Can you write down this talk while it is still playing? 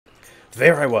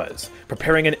There I was,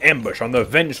 preparing an ambush on the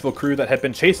vengeful crew that had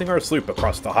been chasing our sloop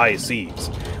across the high seas.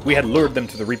 We had lured them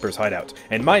to the Reaper's hideout,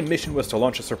 and my mission was to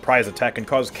launch a surprise attack and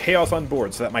cause chaos on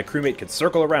board so that my crewmate could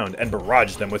circle around and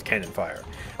barrage them with cannon fire.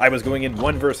 I was going in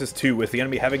 1 versus 2 with the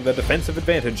enemy having the defensive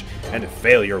advantage, and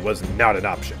failure was not an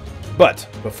option. But,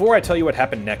 before I tell you what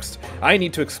happened next, I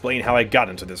need to explain how I got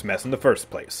into this mess in the first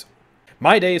place.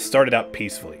 My day started out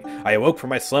peacefully. I awoke from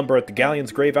my slumber at the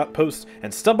galleon's grave outpost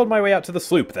and stumbled my way out to the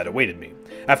sloop that awaited me.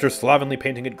 After slovenly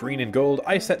painting it green and gold,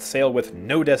 I set sail with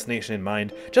no destination in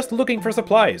mind, just looking for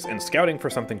supplies and scouting for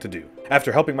something to do.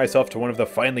 After helping myself to one of the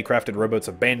finely crafted rowboats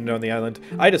abandoned on the island,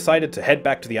 I decided to head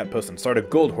back to the outpost and start a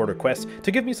gold hoarder quest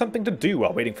to give me something to do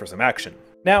while waiting for some action.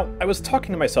 Now, I was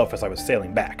talking to myself as I was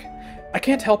sailing back. I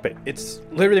can't help it. It's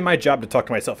literally my job to talk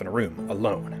to myself in a room,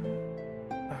 alone.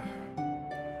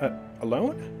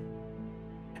 Alone?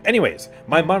 Anyways,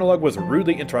 my monologue was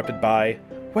rudely interrupted by,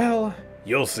 well,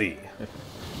 you'll see.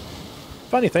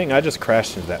 Funny thing, I just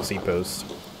crashed into that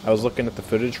seapost. I was looking at the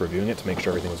footage, reviewing it to make sure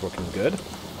everything was looking good.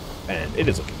 And it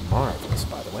is looking marvelous,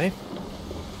 by the way.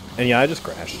 And yeah, I just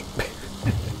crashed.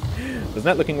 Was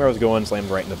not looking where I was going, slammed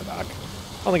right into the dock.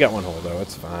 Only got 1 hole though,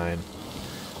 it's fine.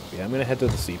 But yeah, I'm gonna head to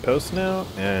the seapost now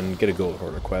and get a gold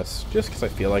hoarder quest, just because I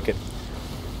feel like it.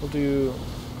 We'll do...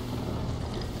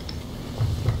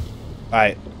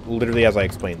 literally as I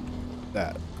explained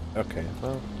that. Okay,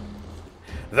 well.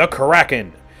 The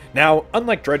Kraken! Now,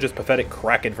 unlike Dredge's pathetic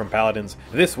Kraken from Paladins,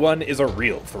 this one is a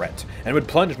real threat, and would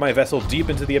plunge my vessel deep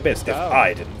into the abyss if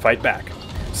I didn't fight back.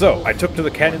 So, I took to the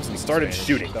cannons and started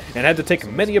shooting, and had to take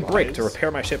many a break to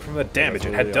repair my ship from the damage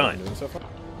it had done.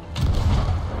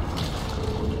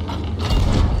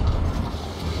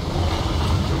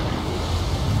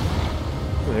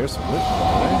 Ooh, there's some loot.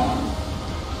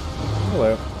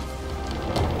 Hello.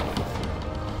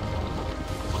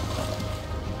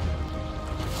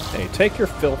 Hey, take your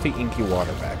filthy, inky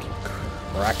water back, you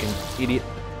cracking idiot.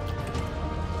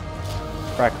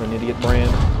 Crackling idiot brand.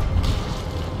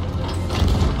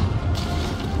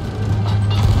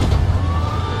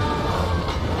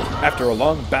 After a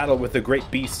long battle with the great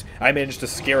beast, I managed to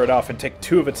scare it off and take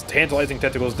 2 of its tantalizing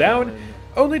tentacles down,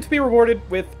 only to be rewarded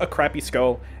with a crappy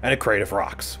skull and a crate of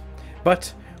rocks.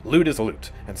 But loot is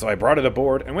loot, and so I brought it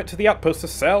aboard and went to the outpost to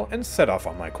sell and set off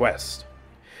on my quest.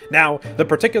 Now, the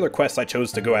particular quest I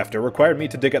chose to go after required me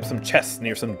to dig up some chests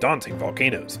near some daunting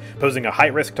volcanoes, posing a high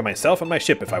risk to myself and my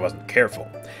ship if I wasn't careful.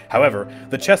 However,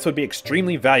 the chests would be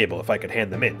extremely valuable if I could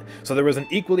hand them in, so there was an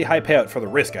equally high payout for the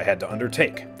risk I had to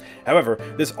undertake. However,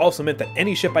 this also meant that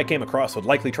any ship I came across would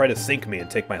likely try to sink me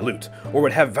and take my loot, or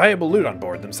would have valuable loot on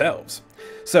board themselves.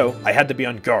 So, I had to be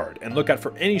on guard and look out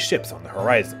for any ships on the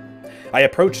horizon. I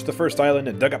approached the first island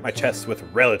and dug up my chests with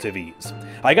relative ease.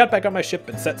 I got back on my ship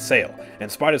and set sail,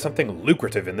 and spotted something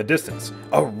lucrative in the distance,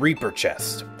 a Reaper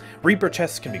chest. Reaper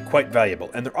chests can be quite valuable,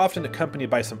 and they're often accompanied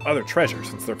by some other treasure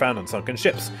since they're found on sunken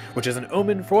ships, which is an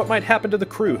omen for what might happen to the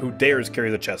crew who dares carry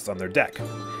the chests on their deck.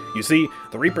 You see,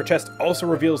 the Reaper chest also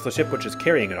reveals the ship which is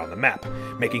carrying it on the map,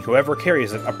 making whoever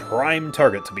carries it a prime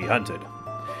target to be hunted.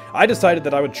 I decided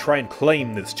that I would try and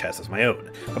claim this chest as my own,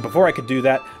 but before I could do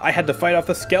that, I had to fight off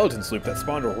the skeleton sloop that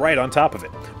spawned right on top of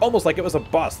it, almost like it was a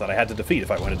boss that I had to defeat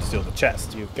if I wanted to steal the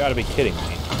chest. You've got to be kidding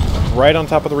me. Right on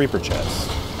top of the Reaper chest.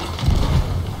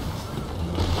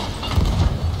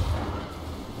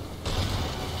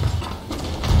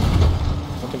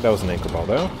 I don't think that was an anchor ball,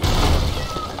 though.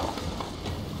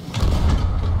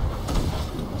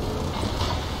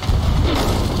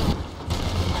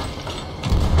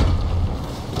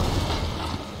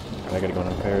 I gotta go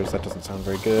on repairs, that doesn't sound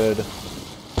very good.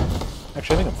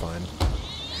 Actually, I think I'm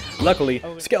fine. Luckily,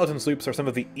 skeleton sloops are some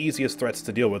of the easiest threats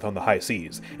to deal with on the high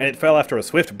seas, and it fell after a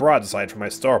swift broadside from my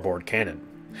starboard cannon.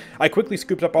 I quickly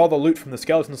scooped up all the loot from the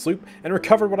skeleton sloop and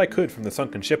recovered what I could from the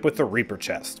sunken ship with the Reaper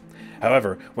chest.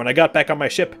 However, when I got back on my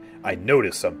ship, I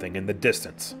noticed something in the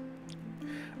distance.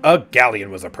 A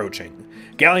galleon was approaching.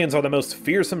 Galleons are the most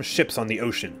fearsome ships on the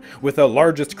ocean, with the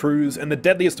largest crews and the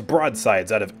deadliest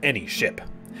broadsides out of any ship.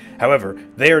 However,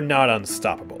 they are not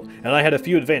unstoppable, and I had a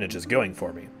few advantages going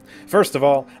for me. First of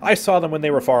all, I saw them when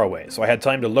they were far away, so I had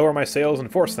time to lower my sails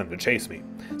and force them to chase me.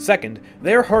 Second,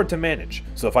 they are hard to manage,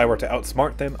 so if I were to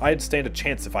outsmart them, I'd stand a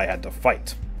chance if I had to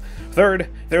fight. Third,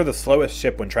 they're the slowest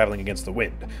ship when traveling against the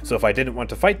wind, so if I didn't want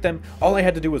to fight them, all I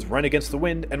had to do was run against the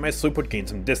wind and my sloop would gain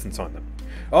some distance on them.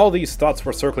 All these thoughts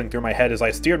were circling through my head as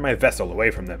I steered my vessel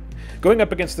away from them. Going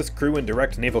up against this crew in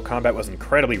direct naval combat was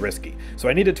incredibly risky, so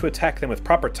I needed to attack them with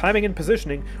proper timing and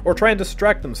positioning, or try and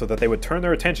distract them so that they would turn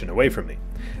their attention away from me.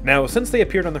 Now, since they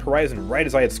appeared on the horizon right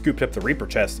as I had scooped up the Reaper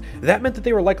chest, that meant that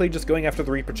they were likely just going after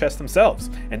the Reaper chest themselves,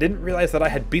 and didn't realize that I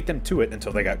had beat them to it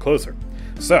until they got closer.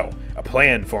 So, a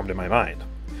plan formed in my mind.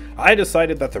 I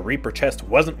decided that the Reaper chest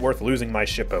wasn't worth losing my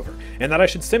ship over, and that I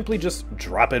should simply just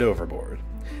drop it overboard.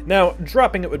 Now,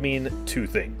 dropping it would mean two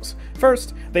things.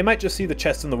 First, they might just see the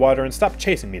chest in the water and stop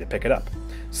chasing me to pick it up.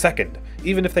 Second,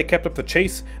 even if they kept up the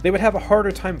chase, they would have a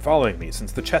harder time following me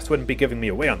since the chest wouldn't be giving me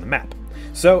away on the map.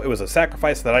 So it was a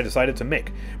sacrifice that I decided to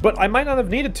make, but I might not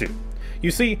have needed to. You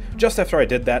see, just after I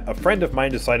did that, a friend of mine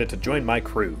decided to join my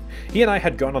crew. He and I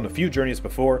had gone on a few journeys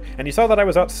before, and he saw that I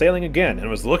was out sailing again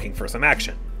and was looking for some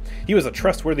action. He was a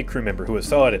trustworthy crew member who was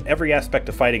solid at every aspect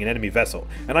of fighting an enemy vessel,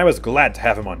 and I was glad to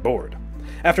have him on board.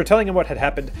 After telling him what had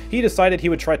happened, he decided he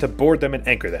would try to board them and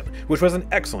anchor them, which was an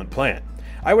excellent plan.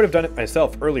 I would have done it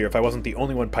myself earlier if I wasn't the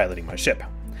only one piloting my ship.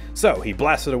 So he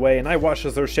blasted away, and I watched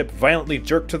as their ship violently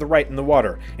jerked to the right in the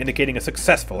water, indicating a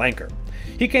successful anchor.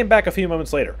 He came back a few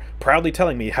moments later, proudly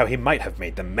telling me how he might have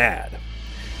made them mad.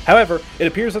 However, it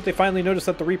appears that they finally noticed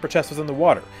that the Reaper chest was in the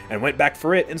water, and went back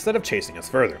for it instead of chasing us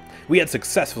further. We had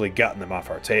successfully gotten them off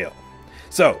our tail.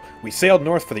 So, we sailed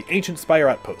north for the ancient Spire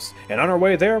outpost, and on our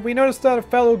way there, we noticed that a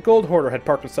fellow gold hoarder had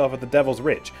parked himself at the Devil's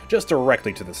Ridge, just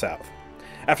directly to the south.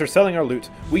 After selling our loot,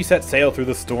 we set sail through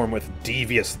the storm with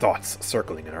devious thoughts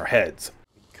circling in our heads.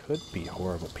 We could be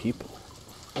horrible people.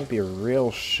 It would be a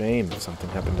real shame if something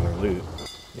happened to their loot.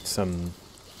 If some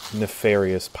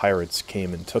nefarious pirates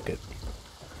came and took it.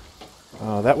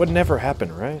 That would never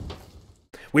happen, right?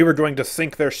 We were going to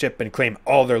sink their ship and claim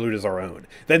all their loot as our own,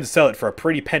 then sell it for a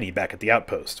pretty penny back at the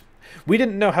outpost. We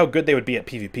didn't know how good they would be at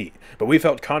PvP, but we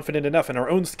felt confident enough in our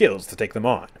own skills to take them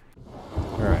on.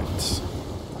 Alright.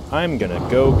 I'm gonna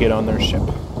go get on their ship.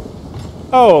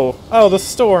 Oh, the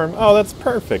storm. Oh, that's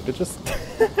perfect. It just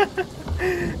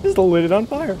just lit it on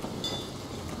fire.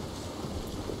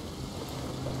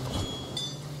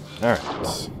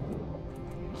 Alright.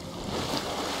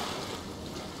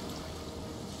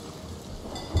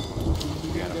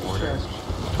 We got a order.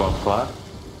 12 o'clock.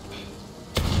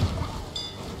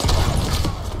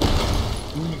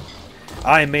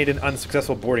 I made an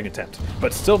unsuccessful boarding attempt,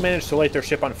 but still managed to light their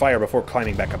ship on fire before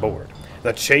climbing back aboard.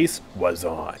 The chase was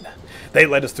on. They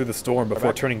led us through the storm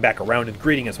before turning back around and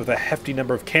greeting us with a hefty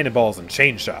number of cannonballs and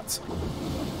chain shots.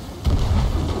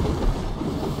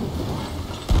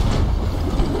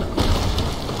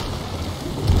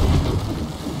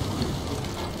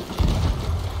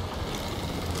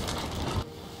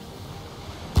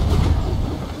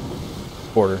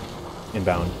 Border.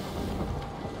 Inbound.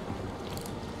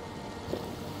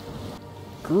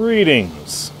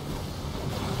 Greetings.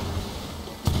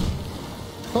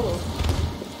 Hello.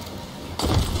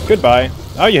 Goodbye.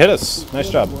 Oh, you hit us. Nice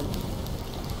job.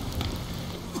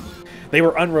 They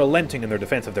were unrelenting in their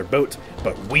defense of their boat,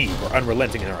 but we were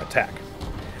unrelenting in our attack.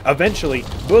 Eventually,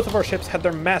 both of our ships had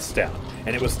their masts down,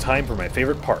 and it was time for my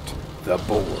favorite part, the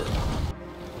board.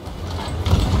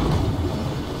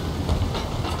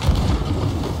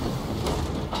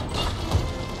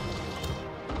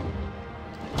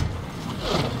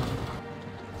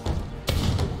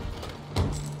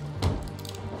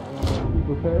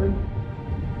 Prepared?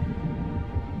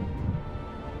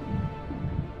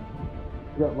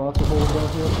 You got lots of holes down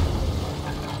here.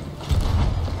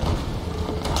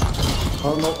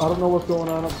 I don't know what's going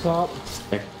on up top.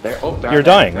 You're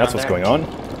dying. That's what's going on.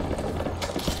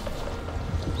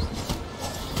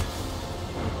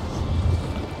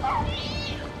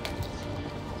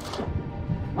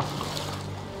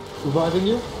 Reviving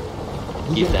you?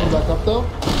 He's Come dead. back up though?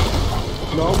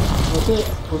 No, that's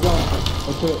it. We're done.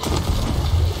 That's it.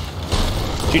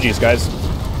 GG's, guys.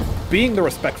 Being the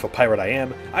respectful pirate I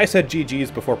am, I said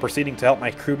GG's before proceeding to help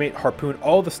my crewmate harpoon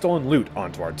all the stolen loot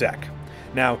onto our deck.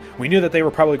 Now, we knew that they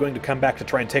were probably going to come back to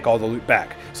try and take all the loot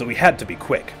back, so we had to be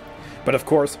quick. But of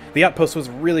course, the outpost was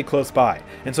really close by,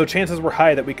 and so chances were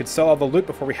high that we could sell all the loot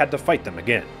before we had to fight them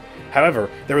again. However,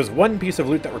 there was one piece of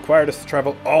loot that required us to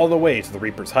travel all the way to the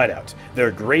Reaper's hideout,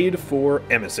 their Grade 4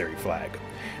 emissary flag.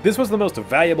 This was the most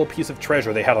valuable piece of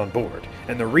treasure they had on board,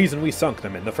 and the reason we sunk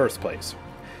them in the first place.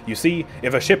 You see,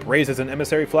 if a ship raises an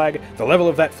emissary flag, the level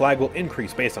of that flag will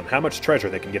increase based on how much treasure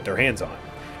they can get their hands on.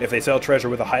 If they sell treasure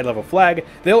with a high-level flag,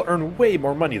 they'll earn way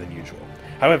more money than usual.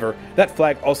 However, that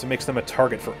flag also makes them a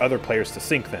target for other players to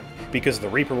sink them, because the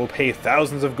Reaper will pay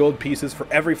thousands of gold pieces for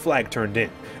every flag turned in,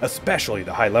 especially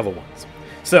the high-level ones.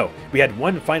 So, we had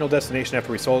one final destination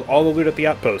after we sold all the loot at the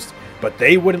outpost, but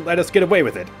they wouldn't let us get away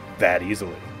with it that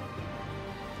easily.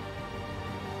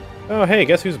 Oh, hey,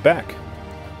 guess who's back?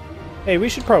 Hey, we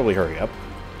should probably hurry up.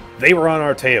 They were on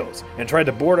our tails, and tried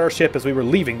to board our ship as we were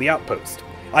leaving the outpost.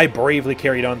 I bravely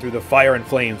carried on through the fire and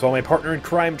flames while my partner in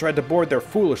crime tried to board their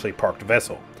foolishly parked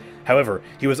vessel. However,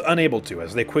 he was unable to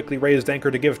as they quickly raised anchor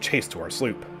to give chase to our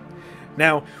sloop.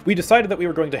 Now, we decided that we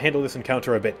were going to handle this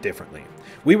encounter a bit differently.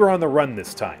 We were on the run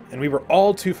this time, and we were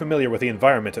all too familiar with the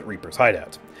environment at Reaper's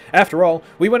hideout. After all,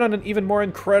 we went on an even more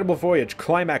incredible voyage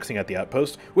climaxing at the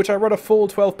outpost, which I wrote a full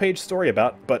 12-page story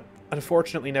about, but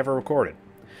unfortunately never recorded.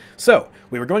 So,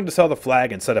 we were going to sell the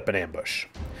flag and set up an ambush.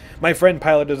 My friend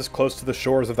piloted us close to the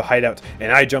shores of the hideout,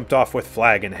 and I jumped off with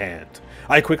flag in hand.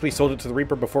 I quickly sold it to the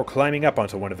Reaper before climbing up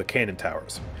onto one of the cannon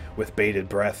towers. With bated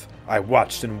breath, I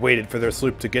watched and waited for their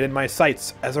sloop to get in my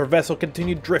sights as our vessel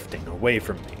continued drifting away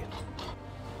from me.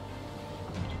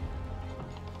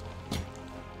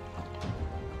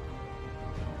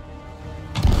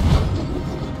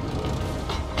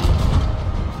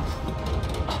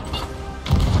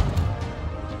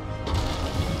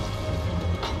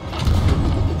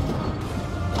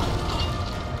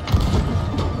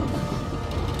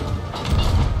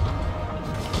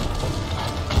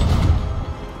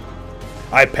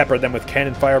 I peppered them with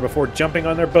cannon fire before jumping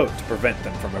on their boat to prevent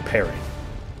them from repairing.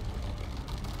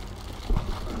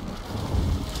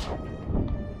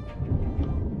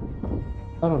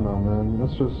 I don't know, man.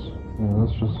 That's just... Yeah,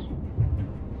 that's just...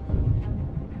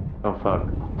 Oh fuck.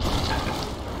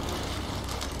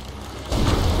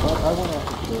 I went off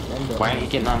the ship. I'm dead. Why aren't you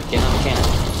getting on the cannon?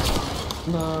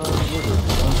 Nah, we're good.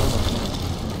 I'm done.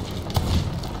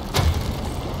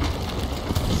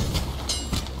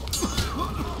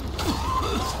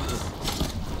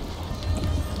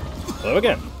 Hello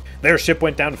again. Their ship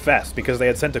went down fast because they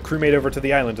had sent a crewmate over to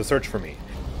the island to search for me.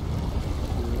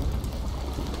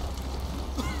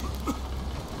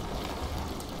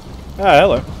 Ah,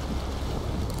 hello.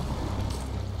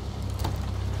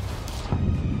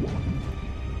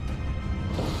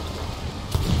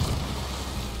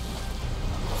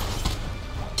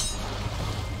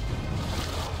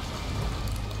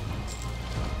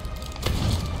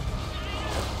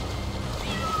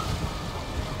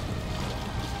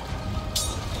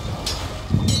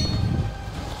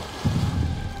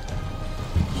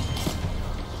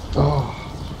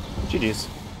 GG's.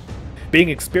 Being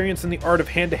experienced in the art of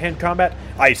hand-to-hand combat,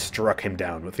 I struck him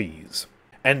down with ease.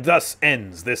 And thus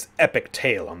ends this epic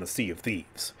tale on the Sea of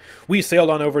Thieves. We sailed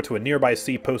on over to a nearby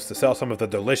sea post to sell some of the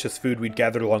delicious food we'd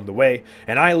gathered along the way,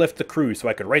 and I left the crew so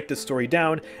I could write this story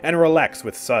down and relax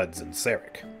with Suds and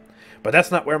Sarek. But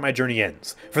that's not where my journey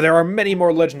ends, for there are many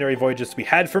more legendary voyages to be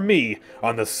had for me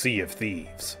on the Sea of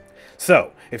Thieves.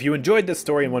 So, if you enjoyed this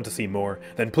story and want to see more,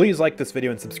 then please like this video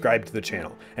and subscribe to the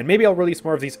channel, and maybe I'll release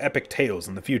more of these epic tales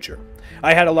in the future.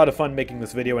 I had a lot of fun making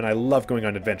this video, and I love going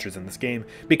on adventures in this game,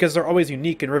 because they're always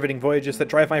unique and riveting voyages that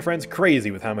drive my friends crazy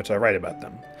with how much I write about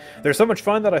them. They're so much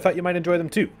fun that I thought you might enjoy them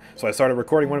too, so I started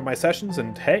recording one of my sessions,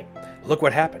 and hey, look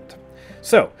what happened.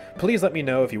 So, please let me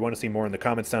know if you want to see more in the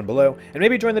comments down below, and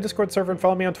maybe join the Discord server and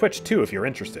follow me on Twitch too if you're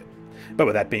interested. But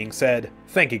with that being said,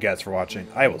 thank you guys for watching,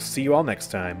 I will see you all next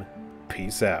time.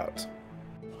 Peace out.